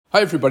Hi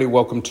everybody,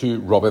 welcome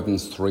to Rob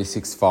Evans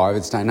 365.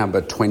 It's day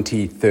number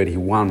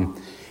 2031.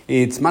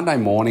 It's Monday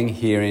morning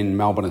here in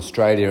Melbourne,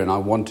 Australia, and I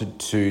wanted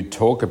to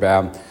talk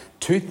about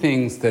two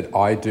things that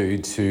I do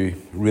to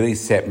really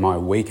set my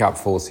week up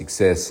for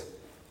success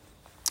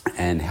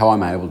and how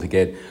I'm able to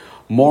get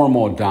more and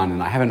more done.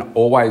 And I haven't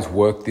always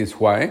worked this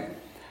way,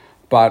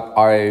 but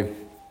I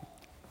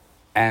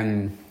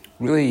am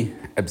really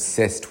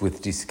obsessed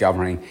with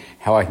discovering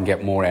how I can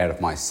get more out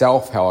of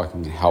myself, how I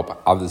can help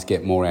others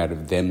get more out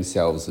of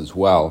themselves as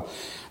well.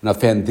 And I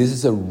found this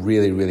is a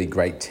really, really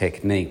great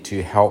technique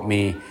to help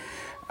me,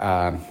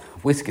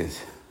 Whiskers,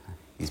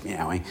 he's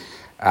meowing,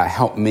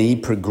 help me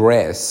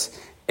progress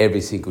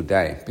every single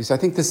day. Because I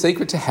think the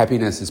secret to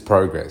happiness is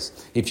progress.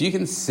 If you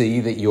can see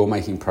that you're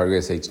making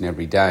progress each and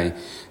every day,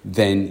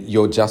 then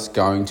you're just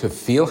going to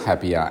feel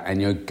happier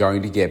and you're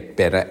going to get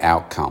better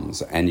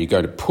outcomes. And you're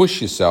going to push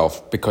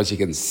yourself because you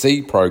can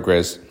see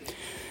progress,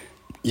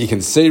 you can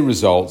see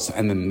results,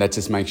 and then that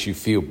just makes you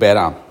feel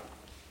better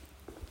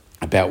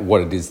about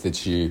what it is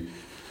that you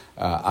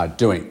are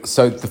doing.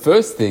 So the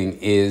first thing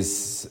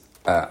is,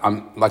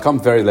 I'm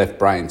very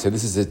left-brained, so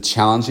this is a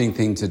challenging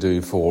thing to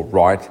do for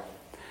right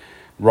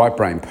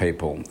brain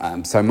people.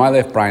 So my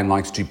left brain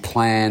likes to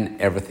plan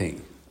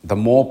everything. The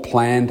more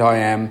planned I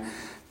am,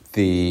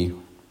 the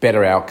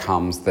better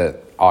outcomes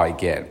that I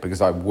get because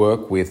I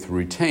work with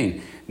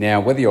routine. Now,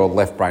 whether you're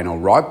left brain or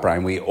right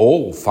brain, we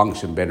all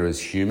function better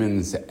as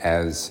humans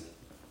as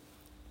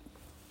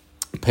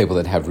people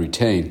that have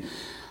routine,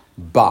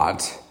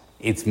 but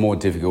it's more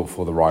difficult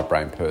for the right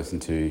brain person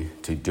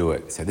to do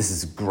it. So this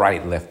is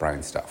great left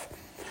brain stuff.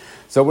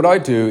 So what I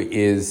do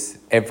is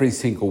every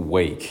single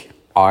week,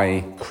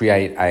 I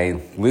create a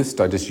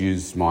list. I just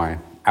use my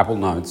Apple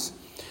Notes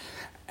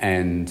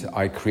and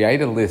I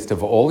create a list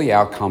of all the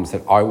outcomes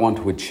that I want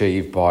to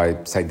achieve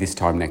by, say, this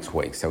time next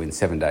week, so in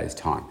 7 days'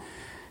 time.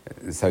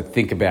 So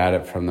think about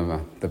it from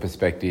the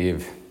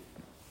perspective,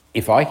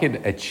 if I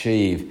could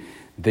achieve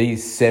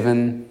these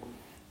 7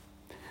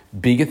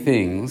 bigger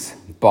things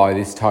by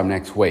this time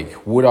next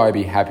week, would I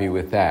be happy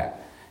with that?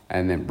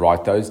 And then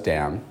write those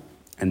down.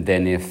 And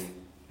then if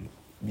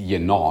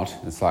you're not,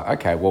 it's like,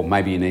 okay, well,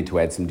 maybe you need to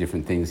add some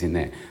different things in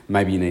there.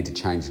 Maybe you need to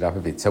change it up a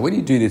bit. So when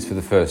you do this for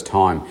the first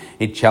time,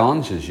 it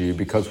challenges you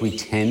because we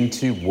tend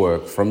to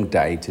work from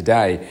day to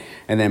day.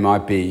 And there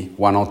might be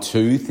 1 or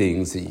 2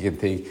 things that you can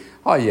think,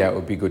 oh yeah, it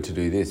would be good to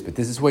do this. But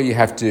this is where you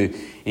have to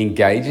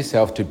engage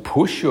yourself, to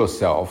push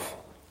yourself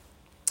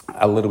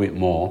a little bit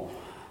more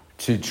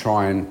to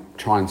try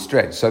and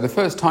stretch. So the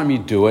first time you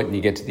do it and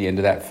you get to the end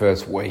of that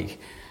first week,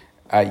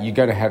 you're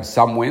going to have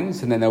some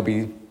wins, and then there'll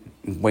be,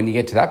 when you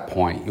get to that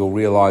point, you'll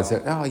realise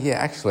that, oh yeah,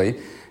 actually,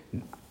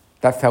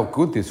 that felt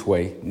good this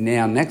week.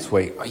 Now next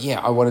week, oh yeah,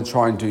 I want to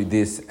try and do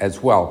this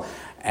as well.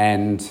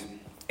 And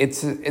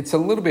it's a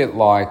little bit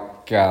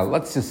like,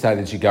 let's just say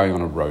that you're going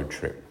on a road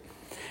trip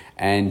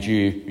and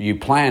you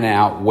plan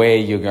out where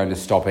you're going to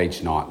stop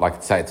each night.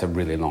 Like say it's a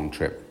really long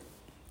trip.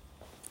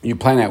 You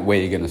plan out where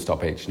you're going to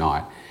stop each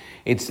night.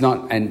 It's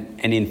not, and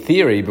in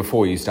theory,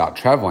 before you start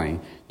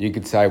travelling, you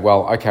could say,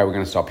 well, okay, we're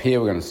going to stop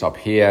here, we're going to stop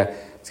here.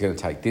 It's going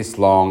to take this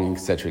long,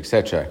 etc.,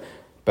 etc.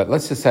 But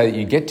let's just say that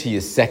you get to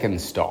your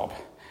second stop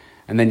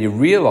and then you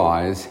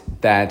realise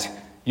that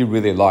you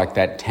really like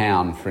that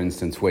town, for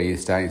instance, where you're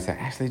staying. You say,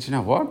 actually, do you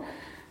know what?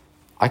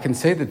 I can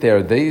see that there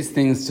are these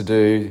things to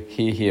do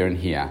here, here, and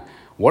here.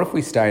 What if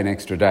we stay an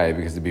extra day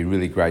because it'd be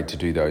really great to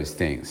do those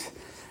things?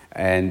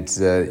 And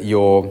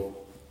your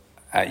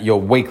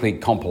weekly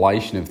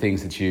compilation of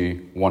things that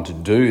you want to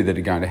do that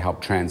are going to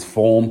help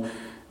transform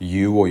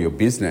you or your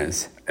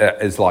business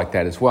is like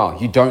that as well.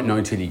 You don't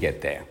know till you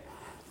get there.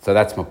 So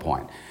that's my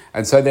point.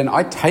 And so then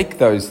I take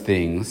those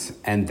things,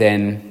 and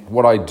then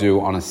what I do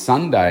on a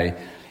Sunday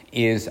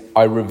is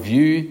I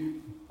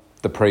review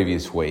the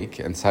previous week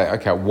and say,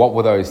 okay, what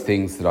were those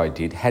things that I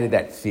did? How did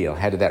that feel?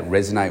 How did that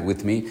resonate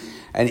with me?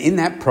 And in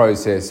that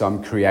process,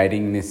 I'm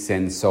creating this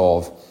sense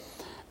of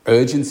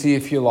urgency,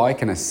 if you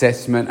like, an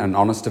assessment, an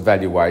honest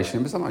evaluation,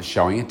 because I'm not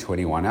showing it to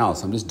anyone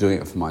else. I'm just doing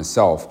it for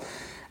myself.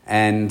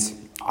 And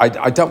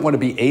I don't want to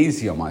be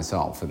easy on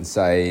myself and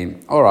say,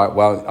 all right,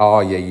 well,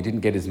 oh yeah, you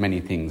didn't get as many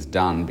things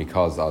done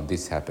because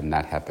this happened,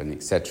 that happened,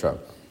 etc.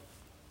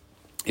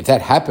 If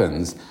that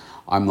happens,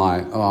 I'm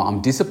like, oh, I'm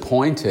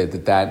disappointed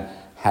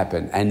that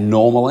happened. And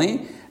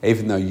normally,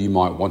 even though you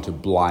might want to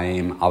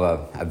blame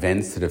other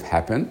events that have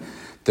happened,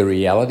 the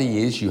reality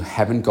is you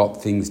haven't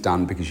got things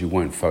done because you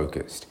weren't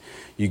focused.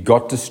 You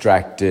got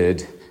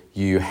distracted,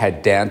 you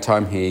had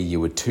downtime here, you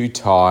were too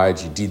tired,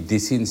 you did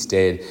this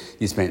instead,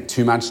 you spent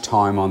too much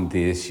time on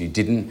this, you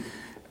didn't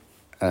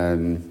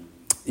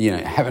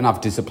have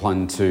enough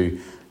discipline to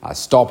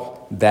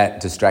stop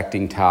that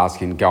distracting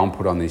task and go and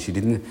put on this. You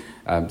didn't,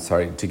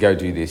 to go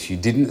do this. You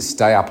didn't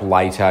stay up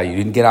later, you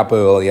didn't get up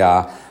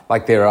earlier.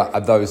 Like there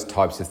are those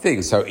types of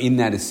things. So in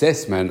that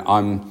assessment,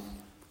 I'm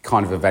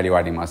kind of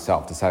evaluating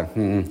myself to say,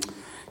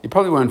 you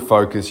probably weren't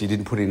focused, you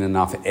didn't put in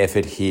enough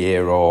effort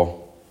here or,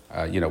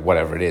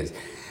 whatever it is.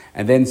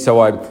 And then so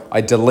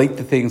I delete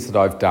the things that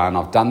I've done.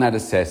 I've done that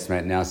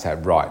assessment. Now I say,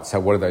 right, so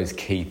what are those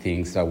key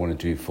things that I want to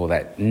do for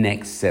that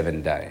next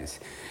 7 days?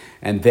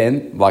 And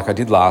then, like I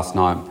did last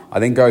night, I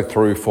then go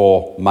through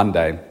for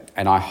Monday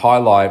and I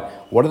highlight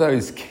what are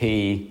those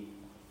key,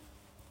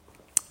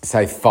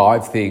 say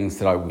 5 things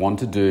that I want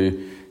to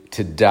do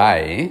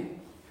today.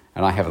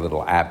 And I have a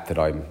little app that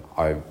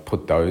I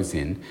put those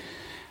in.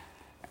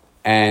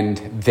 And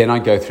then I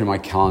go through my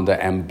calendar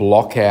and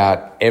block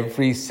out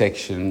every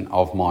section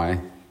of my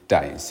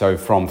day. So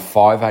from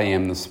 5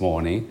 a.m. this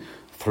morning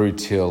through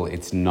till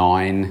it's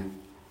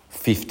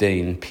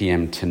 9:15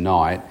 p.m.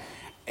 tonight,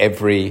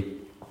 every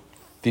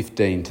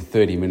 15 to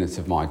 30 minutes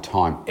of my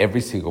time,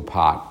 every single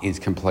part is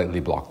completely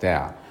blocked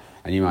out.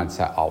 And you might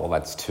say, oh, well,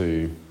 that's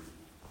too...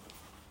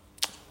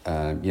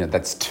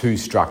 that's too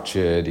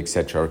structured,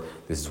 etc.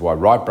 This is why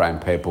right brain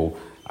people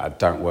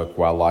don't work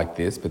well like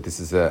this, but this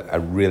is a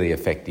really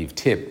effective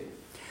tip.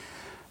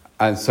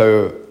 And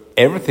so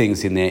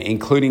everything's in there,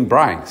 including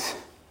breaks,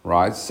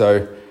 right?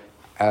 So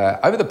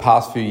over the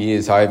past few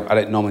years, I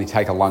don't normally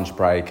take a lunch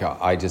break.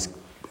 I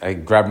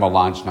grab my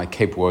lunch and I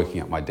keep working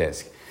at my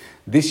desk.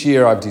 This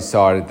year I've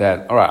decided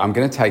that, all right, I'm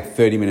going to take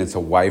 30 minutes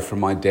away from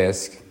my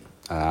desk.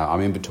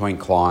 I'm in between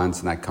clients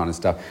and that kind of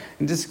stuff.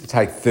 And just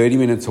take 30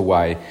 minutes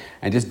away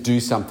and just do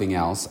something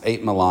else,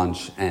 eat my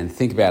lunch and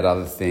think about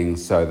other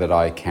things so that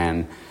I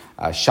can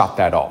shut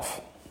that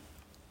off,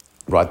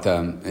 right?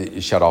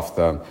 Shut off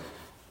the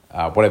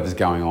whatever's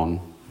going on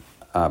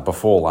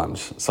before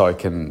lunch so I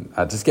can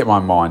just get my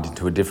mind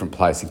into a different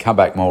place and come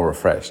back more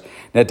refreshed.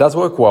 Now, it does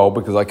work well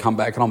because I come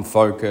back and I'm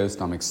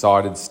focused, I'm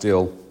excited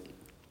still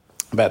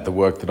about the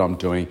work that I'm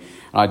doing,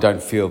 and I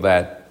don't feel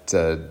that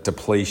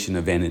depletion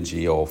of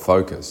energy or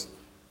focus.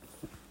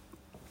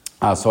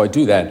 So I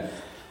do that.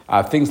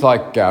 Things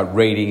like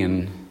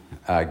reading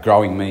and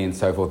growing me and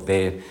so forth,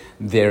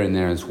 they're in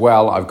there as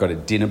well. I've got a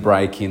dinner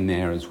break in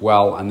there as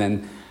well. And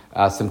then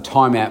some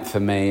time out for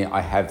me,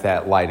 I have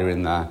that later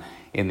in the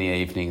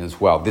evening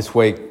as well. This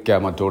week,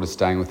 my daughter's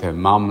staying with her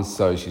mum,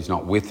 so she's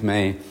not with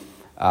me.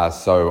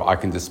 So I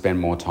can just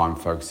spend more time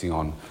focusing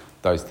on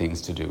those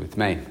things to do with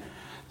me.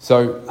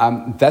 So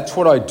that's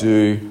what I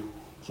do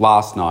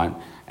last night.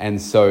 And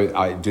so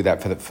I do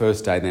that for the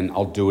first day, then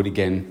I'll do it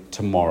again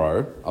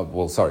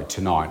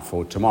tonight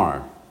for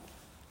tomorrow.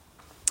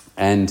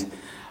 And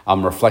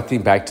I'm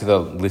reflecting back to the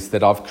list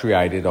that I've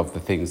created of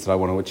the things that I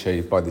want to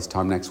achieve by this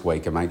time next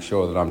week and make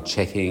sure that I'm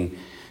checking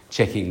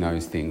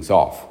those things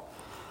off,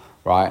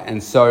 right?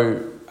 And so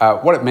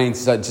what it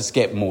means is I just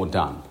get more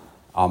done.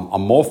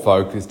 I'm more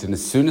focused, and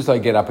as soon as I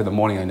get up in the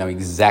morning, I know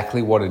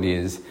exactly what it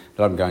is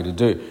that I'm going to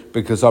do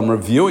because I'm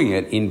reviewing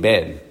it in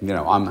bed. You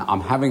know,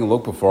 I'm having a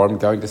look before I'm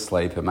going to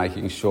sleep and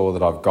making sure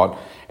that I've got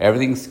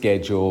everything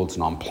scheduled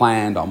and I'm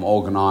planned, I'm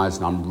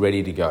organised, and I'm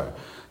ready to go.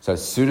 So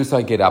as soon as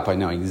I get up, I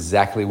know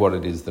exactly what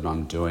it is that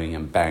I'm doing,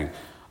 and bang,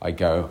 I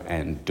go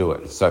and do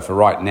it. So for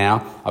right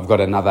now, I've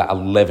got another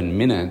 11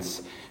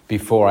 minutes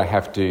before I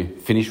have to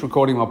finish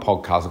recording my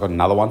podcast. I've got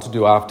another one to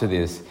do after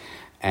this.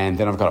 And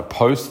then I've got to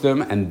post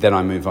them, and then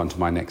I move on to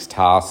my next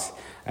task.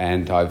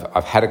 And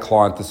I've had a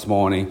client this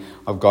morning.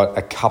 I've got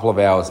a couple of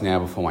hours now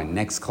before my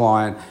next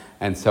client.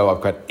 And so I've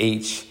got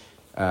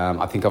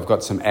I think I've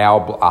got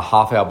a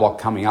half-hour block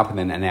coming up and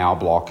then an hour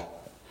block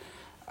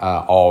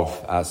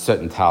of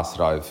certain tasks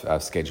that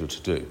I've scheduled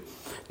to do.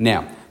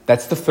 Now,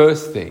 that's the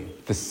first thing.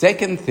 The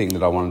second thing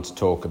that I wanted to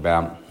talk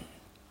about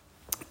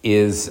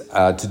is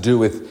to do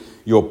with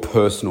your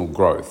personal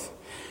growth.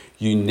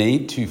 You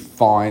need to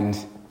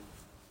find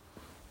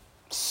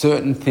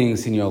certain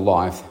things in your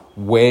life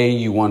where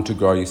you want to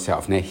grow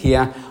yourself. Now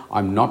here,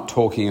 I'm not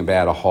talking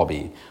about a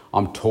hobby.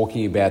 I'm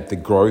talking about the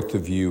growth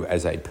of you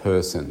as a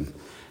person.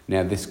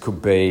 Now this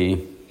could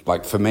be,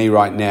 like for me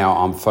right now,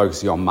 I'm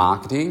focusing on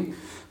marketing.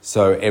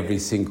 So every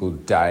single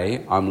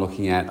day I'm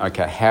looking at,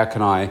 okay, how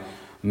can I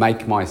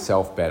make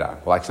myself better?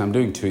 Well, actually I'm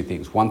doing 2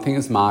 things. One thing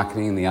is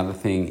marketing and the other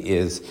thing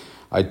is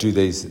I do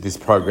this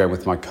program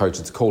with my coach.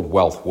 It's called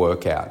Wealth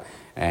Workout.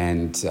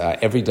 And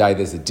every day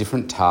there's a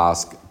different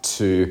task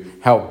to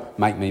help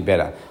make me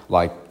better.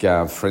 Like,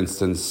 for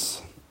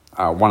instance,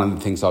 one of the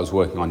things I was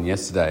working on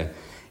yesterday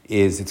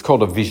is it's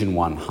called a Vision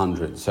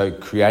 100. So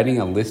creating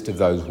a list of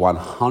those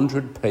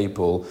 100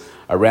 people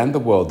around the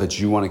world that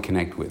you want to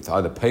connect with,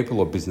 either people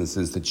or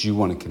businesses that you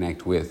want to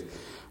connect with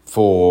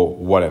for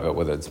whatever,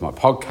 whether it's my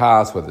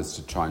podcast, whether it's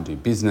to try and do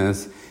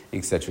business,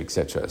 etc.,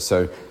 etc.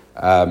 So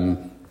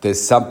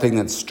there's something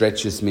that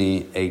stretches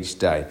me each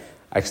day.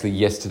 Actually,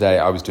 yesterday,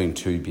 I was doing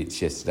 2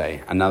 bits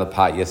yesterday. Another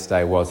part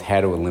yesterday was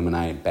how to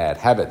eliminate bad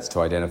habits,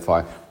 to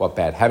identify what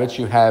bad habits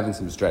you have and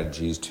some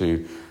strategies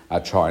to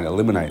try and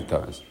eliminate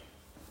those.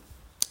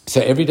 So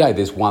every day,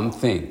 there's one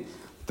thing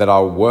that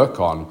I'll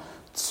work on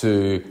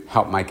to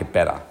help make it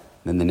better.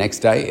 Then the next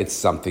day, it's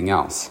something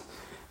else.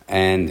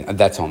 And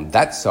that's on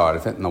that side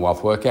of it in the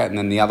Wealth Workout. And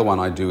then the other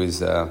one I do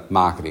is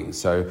marketing.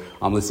 So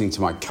I'm listening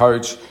to my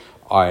coach.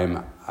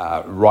 I'm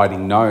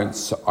writing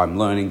notes. I'm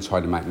learning,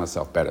 trying to make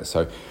myself better.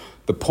 So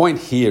the point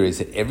here is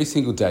that every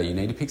single day you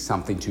need to pick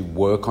something to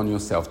work on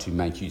yourself to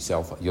make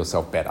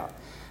yourself better.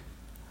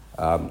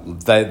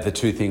 The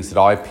two things that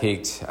I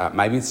picked,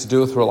 maybe it's to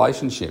do with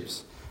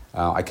relationships.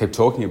 I kept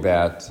talking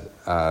about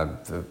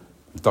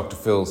Dr.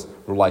 Phil's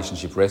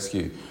Relationship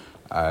Rescue.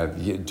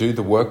 You do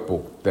the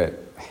workbook that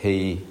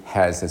he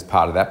has as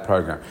part of that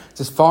program.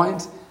 Just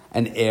find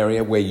an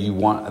area where you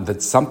want,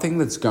 that's something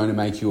that's going to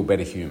make you a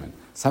better human,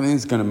 something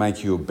that's going to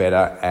make you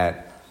better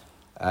at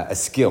a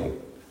skill,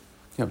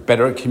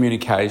 better at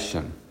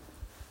communication,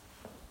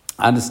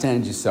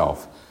 understand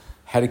yourself,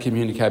 how to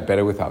communicate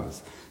better with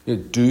others.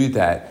 Do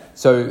that.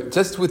 So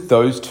just with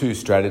those two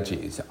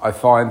strategies, I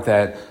find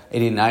that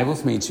it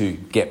enables me to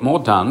get more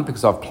done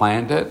because I've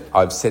planned it.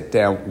 I've set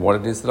down what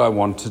it is that I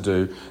want to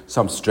do.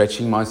 So I'm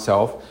stretching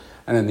myself.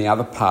 And then the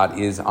other part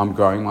is I'm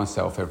growing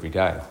myself every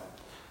day.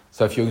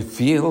 So if you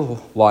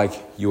feel like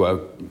you are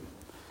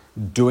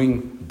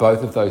doing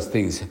both of those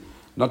things,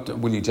 not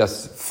will you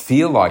just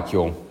feel like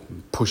you're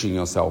pushing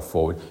yourself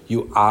forward,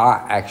 you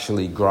are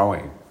actually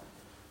growing.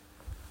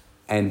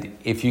 And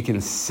if you can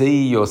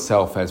see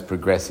yourself as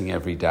progressing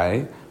every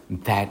day,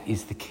 that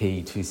is the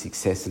key to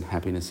success and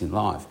happiness in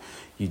life.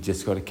 You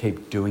just got to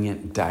keep doing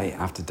it day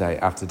after day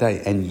after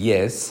day. And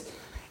yes,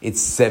 it's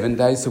 7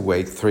 days a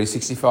week,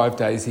 365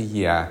 days a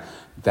year.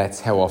 That's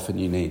how often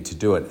you need to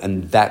do it.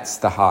 And that's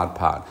the hard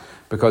part.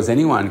 Because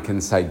anyone can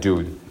say,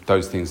 do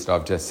those things that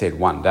I've just said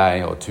 1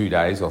 day or 2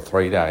 days or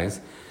 3 days.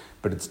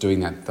 But it's doing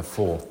that the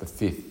 4th, the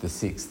 5th, the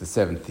 6th, the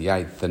 7th, the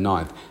 8th, the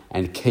 9th,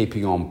 and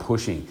keeping on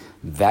pushing.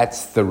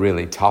 That's the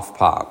really tough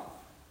part.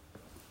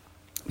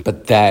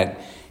 But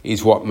that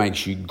is what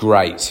makes you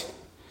great,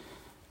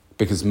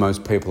 because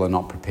most people are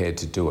not prepared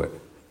to do it.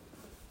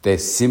 They're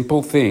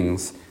simple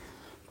things,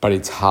 but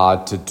it's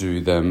hard to do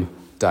them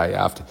day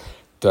after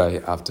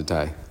day after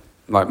day.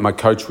 Like my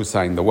coach was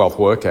saying, the Wealth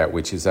Workout,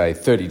 which is a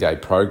 30-day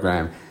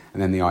program,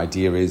 and then the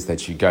idea is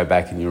that you go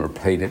back and you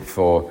repeat it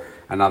for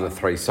another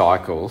 3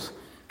 cycles.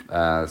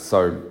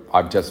 So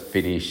I've just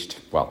finished,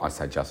 I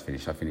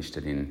finished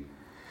it in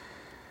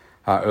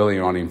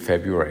earlier on in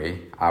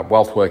February,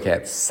 Wealth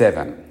Workout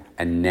 7.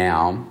 And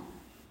now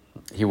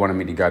he wanted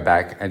me to go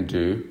back and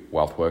do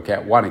Wealth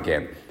Workout 1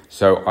 again.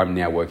 So I'm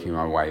now working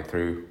my way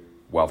through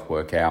Wealth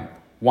Workout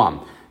 1.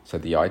 So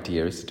the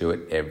idea is to do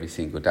it every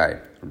single day.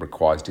 It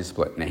requires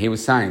discipline. Now he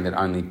was saying that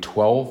only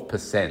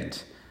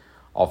 12%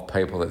 of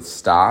people that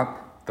start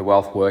the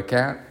Wealth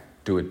Workout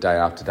do it day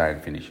after day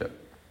and finish it.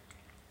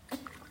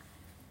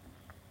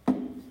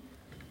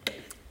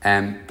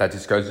 And that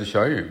just goes to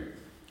show you.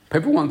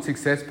 People want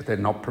success, but they're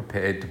not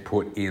prepared to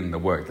put in the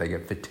work. They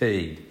get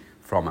fatigued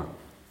from it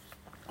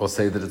or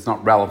see that it's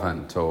not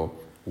relevant or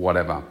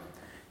whatever.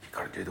 You've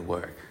got to do the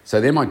work. So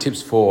they're my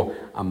tips for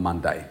a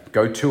Monday.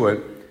 Go to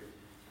it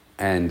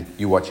and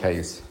you watch how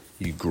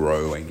you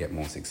grow and get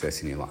more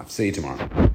success in your life. See you tomorrow.